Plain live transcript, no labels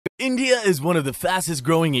India is one of the fastest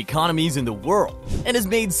growing economies in the world and has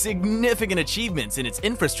made significant achievements in its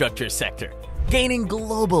infrastructure sector, gaining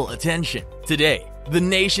global attention. Today, the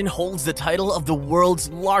nation holds the title of the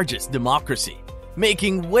world's largest democracy,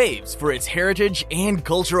 making waves for its heritage and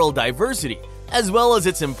cultural diversity, as well as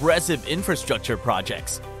its impressive infrastructure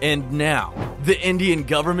projects. And now, the Indian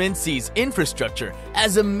government sees infrastructure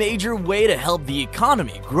as a major way to help the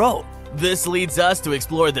economy grow. This leads us to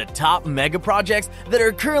explore the top mega projects that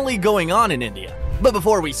are currently going on in India. But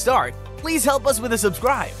before we start, please help us with a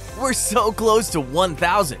subscribe. We're so close to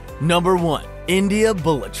 1,000. Number 1. India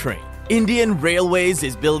Bullet Train. Indian Railways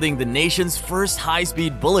is building the nation's first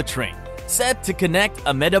high-speed bullet train, set to connect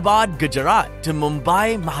Ahmedabad, Gujarat to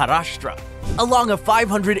Mumbai, Maharashtra, along a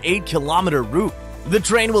 508-kilometer route. The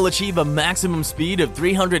train will achieve a maximum speed of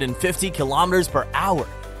 350 kilometers per hour,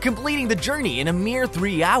 completing the journey in a mere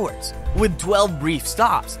 3 hours. With 12 brief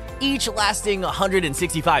stops, each lasting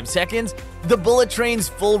 165 seconds, the bullet train's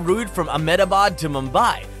full route from Ahmedabad to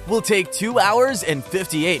Mumbai will take 2 hours and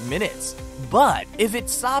 58 minutes. But if it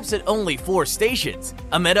stops at only 4 stations,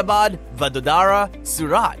 Ahmedabad, Vadodara,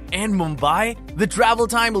 Surat, and Mumbai, the travel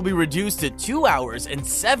time will be reduced to 2 hours and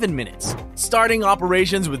 7 minutes. Starting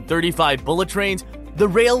operations with 35 bullet trains, the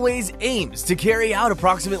Railways aims to carry out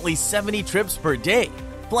approximately 70 trips per day,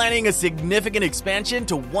 planning a significant expansion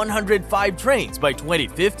to 105 trains by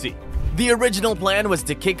 2050. The original plan was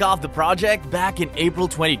to kick off the project back in April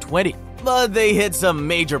 2020, but they hit some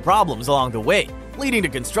major problems along the way, leading to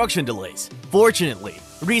construction delays. Fortunately,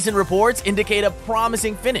 recent reports indicate a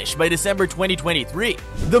promising finish by December 2023.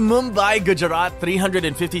 The Mumbai-Gujarat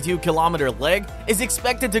 352-kilometer leg is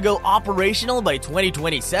expected to go operational by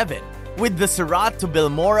 2027, with the Surat to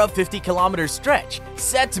Bilmora 50-kilometer stretch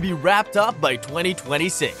set to be wrapped up by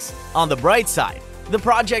 2026. On the bright side, the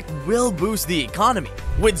project will boost the economy,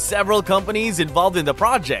 with several companies involved in the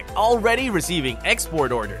project already receiving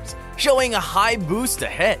export orders, showing a high boost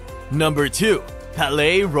ahead. Number 2.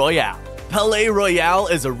 Palais Royale. Palais Royale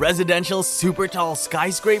is a residential super tall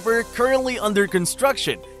skyscraper currently under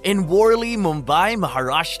construction in Worli, Mumbai,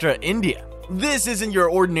 Maharashtra, India. This isn't your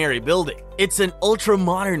ordinary building. It's an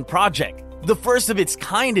ultra-modern project, the first of its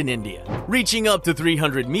kind in India, reaching up to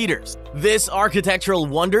 300 meters. This architectural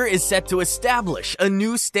wonder is set to establish a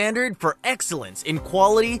new standard for excellence in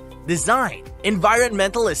quality, design,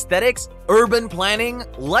 environmental aesthetics, urban planning,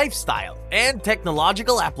 lifestyle, and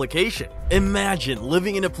technological application. Imagine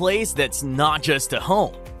living in a place that's not just a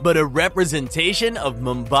home, but a representation of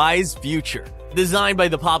Mumbai's future. Designed by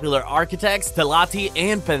the popular architects Talati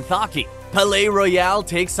and Penthaki, Palais Royale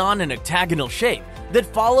takes on an octagonal shape that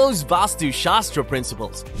follows Vastu Shastra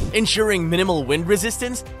principles, ensuring minimal wind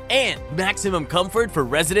resistance and maximum comfort for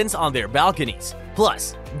residents on their balconies.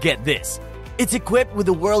 Plus, get this, it's equipped with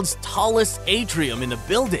the world's tallest atrium in the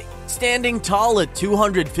building, standing tall at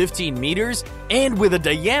 215 meters and with a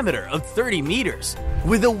diameter of 30 meters.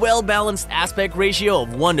 With a well-balanced aspect ratio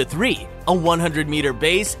of 1:3, a 100-meter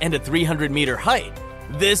base and a 300-meter height,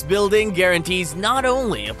 this building guarantees not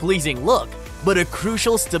only a pleasing look, but a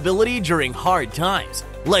crucial stability during hard times,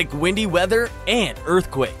 like windy weather and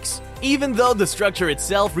earthquakes. Even though the structure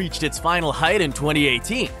itself reached its final height in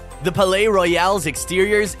 2018, the Palais Royale's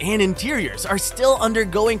exteriors and interiors are still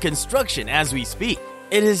undergoing construction as we speak.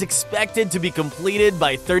 It is expected to be completed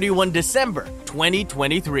by 31 December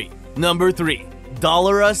 2023. Number 3.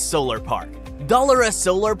 Dholera Solar Park. Dholera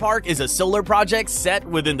Solar Park is a solar project set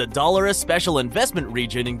within the Dholera Special Investment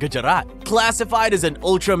Region in Gujarat. Classified as an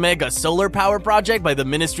ultra-mega solar power project by the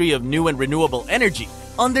Ministry of New and Renewable Energy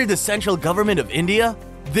under the central government of India,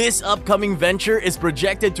 this upcoming venture is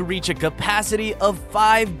projected to reach a capacity of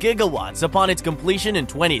 5 gigawatts upon its completion in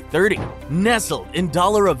 2030. Nestled in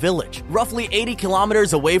Dholera village, roughly 80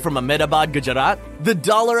 kilometers away from Ahmedabad, Gujarat, the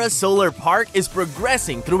Dholera Solar Park is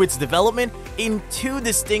progressing through its development in 2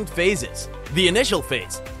 distinct phases. The initial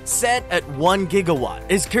phase, set at 1 gigawatt,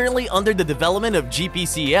 is currently under the development of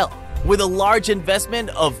GPCL, with a large investment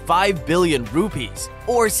of 5 billion rupees,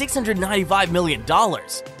 or $695 million.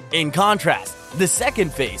 In contrast, the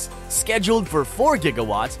second phase, scheduled for 4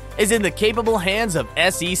 gigawatts, is in the capable hands of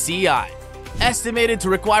SECI, estimated to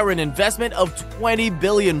require an investment of 20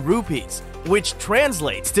 billion rupees, which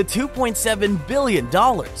translates to $2.7 billion.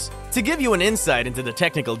 To give you an insight into the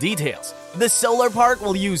technical details, the solar park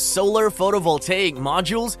will use solar photovoltaic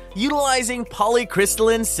modules utilizing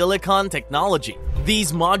polycrystalline silicon technology.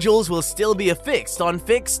 These modules will still be affixed on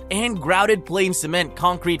fixed and grouted plain cement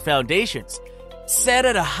concrete foundations, set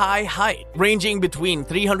at a high height, ranging between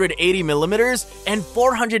 380 millimeters and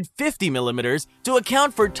 450 millimeters to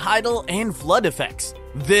account for tidal and flood effects.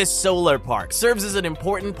 This solar park serves as an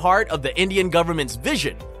important part of the Indian government's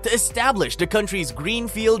vision to establish the country's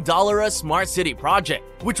Greenfield Dholera Smart City project,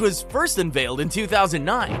 which was first unveiled in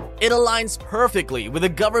 2009. It aligns perfectly with the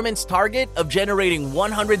government's target of generating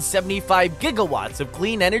 175 gigawatts of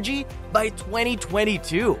clean energy by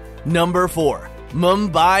 2022. Number 4.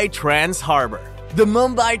 Mumbai Trans Harbour. The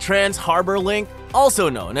Mumbai Trans Harbour Link, also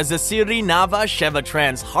known as the Sri-Nava-Sheva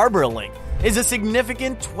Trans Harbour Link, is a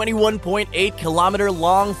significant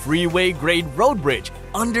 21.8-kilometer-long freeway-grade road bridge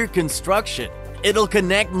under construction. It'll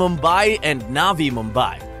connect Mumbai and Navi,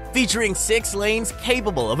 Mumbai, featuring 6 lanes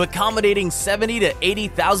capable of accommodating 70 to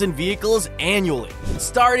 80,000 vehicles annually.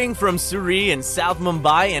 Starting from Suri in South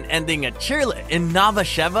Mumbai and ending at Chirla in Nava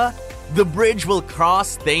Sheva, the bridge will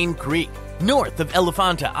cross Thane Creek, north of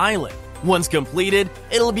Elephanta Island. Once completed,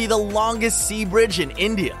 it'll be the longest sea bridge in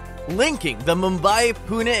India, linking the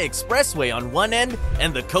Mumbai-Pune Expressway on one end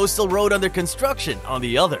and the coastal road under construction on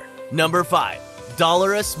the other. Number 5.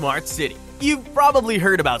 Dholera Smart City. You've probably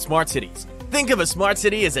heard about smart cities. Think of a smart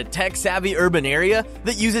city as a tech-savvy urban area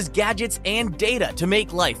that uses gadgets and data to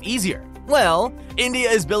make life easier. Well, India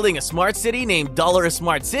is building a smart city named Dholera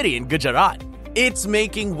Smart City in Gujarat. It's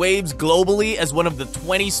making waves globally as one of the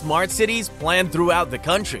 20 smart cities planned throughout the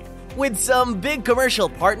country. With some big commercial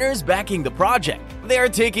partners backing the project, they are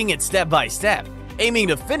taking it step by step, aiming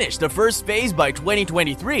to finish the first phase by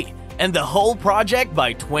 2023 and the whole project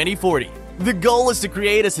by 2040. The goal is to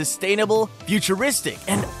create a sustainable, futuristic,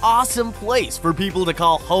 and awesome place for people to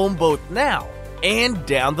call home both now and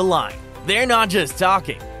down the line. They're not just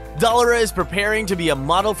talking. Dholera is preparing to be a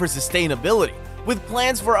model for sustainability, with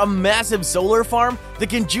plans for a massive solar farm that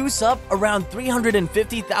can juice up around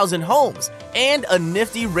 350,000 homes and a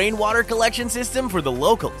nifty rainwater collection system for the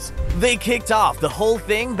locals. They kicked off the whole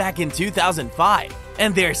thing back in 2005,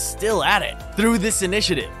 and they're still at it. Through this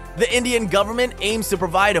initiative, the Indian government aims to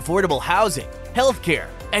provide affordable housing, healthcare,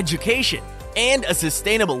 education, and a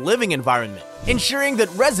sustainable living environment, ensuring that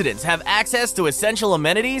residents have access to essential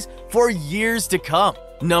amenities for years to come.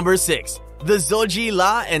 Number 6. The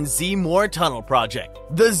Zoji-la and Z-Morh Tunnel Project.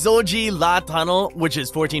 The Zoji-la Tunnel, which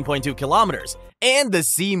is 14.2 kilometers, and the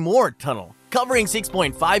Z-Morh Tunnel, covering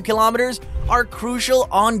 6.5 kilometers, are crucial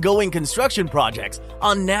ongoing construction projects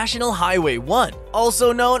on National Highway 1,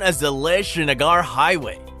 also known as the Leh-Srinagar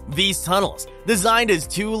Highway. These tunnels, designed as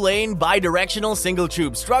 2-lane bidirectional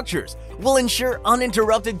single-tube structures, will ensure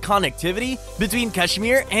uninterrupted connectivity between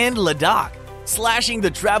Kashmir and Ladakh, slashing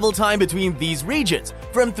the travel time between these regions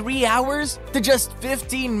from 3 hours to just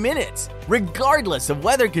 15 minutes, regardless of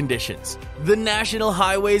weather conditions. The National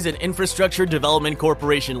Highways and Infrastructure Development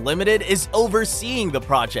Corporation Limited is overseeing the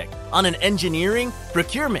project on an engineering,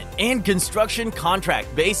 procurement, and construction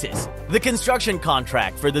contract basis. The construction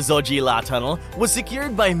contract for the Zoji-la Tunnel was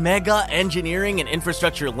secured by Mega Engineering and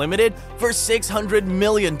Infrastructure Limited for $600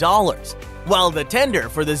 million, while the tender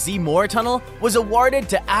for the Z-Morh Tunnel was awarded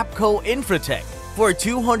to APCO Infratech for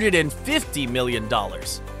 $250 million.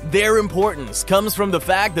 Their importance comes from the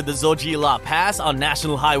fact that the Zoji-la Pass on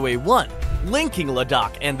National Highway 1, linking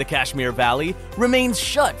Ladakh and the Kashmir Valley, remains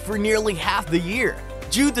shut for nearly half the year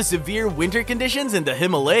due to severe winter conditions in the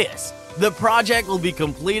Himalayas. The project will be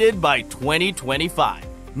completed by 2025.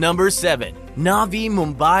 Number 7. Navi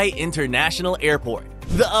Mumbai International Airport.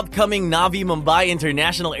 The upcoming Navi Mumbai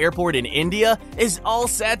International Airport in India is all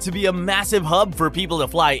set to be a massive hub for people to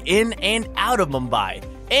fly in and out of Mumbai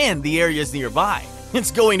and the areas nearby.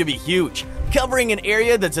 It's going to be huge, covering an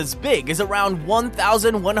area that's as big as around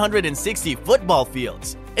 1,160 football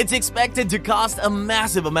fields. It's expected to cost a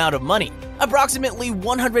massive amount of money, approximately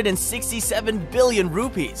 167 billion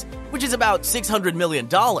rupees, which is about $600 million.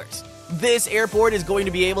 This airport is going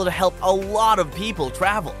to be able to help a lot of people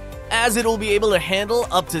travel, as it will be able to handle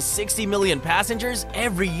up to 60 million passengers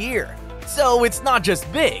every year. So it's not just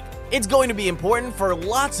big, it's going to be important for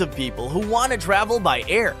lots of people who want to travel by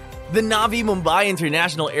air. The Navi Mumbai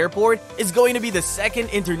International Airport is going to be the second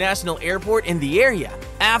international airport in the area,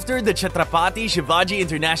 after the Chhatrapati Shivaji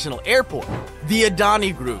International Airport. The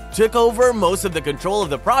Adani Group took over most of the control of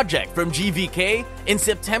the project from GVK in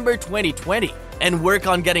September 2020, and work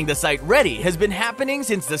on getting the site ready has been happening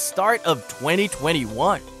since the start of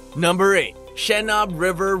 2021. Number 8. Chenab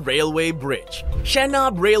River Railway Bridge.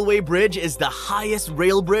 Chenab Railway Bridge is the highest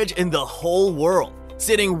rail bridge in the whole world,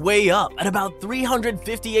 sitting way up at about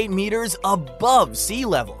 358 meters above sea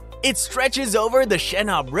level. It stretches over the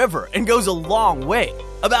Chenab River and goes a long way,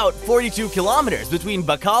 about 42 kilometers between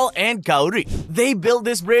Bakal and Kauri. They built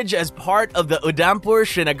this bridge as part of the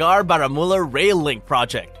Udhampur-Srinagar-Baramulla rail link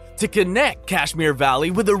project to connect Kashmir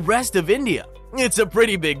Valley with the rest of India. It's a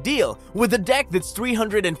pretty big deal, with a deck that's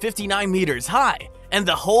 359 meters high, and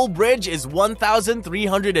the whole bridge is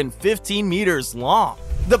 1,315 meters long.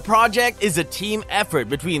 The project is a team effort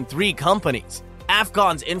between 3 companies: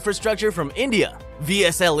 Afcons Infrastructure from India,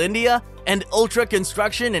 VSL India, and Ultra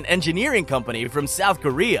Construction and Engineering Company from South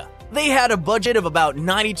Korea. They had a budget of about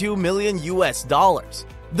 $92 million.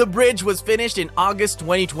 The bridge was finished in August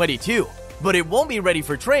 2022, but it won't be ready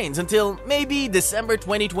for trains until maybe December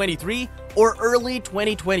 2023 or early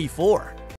 2024.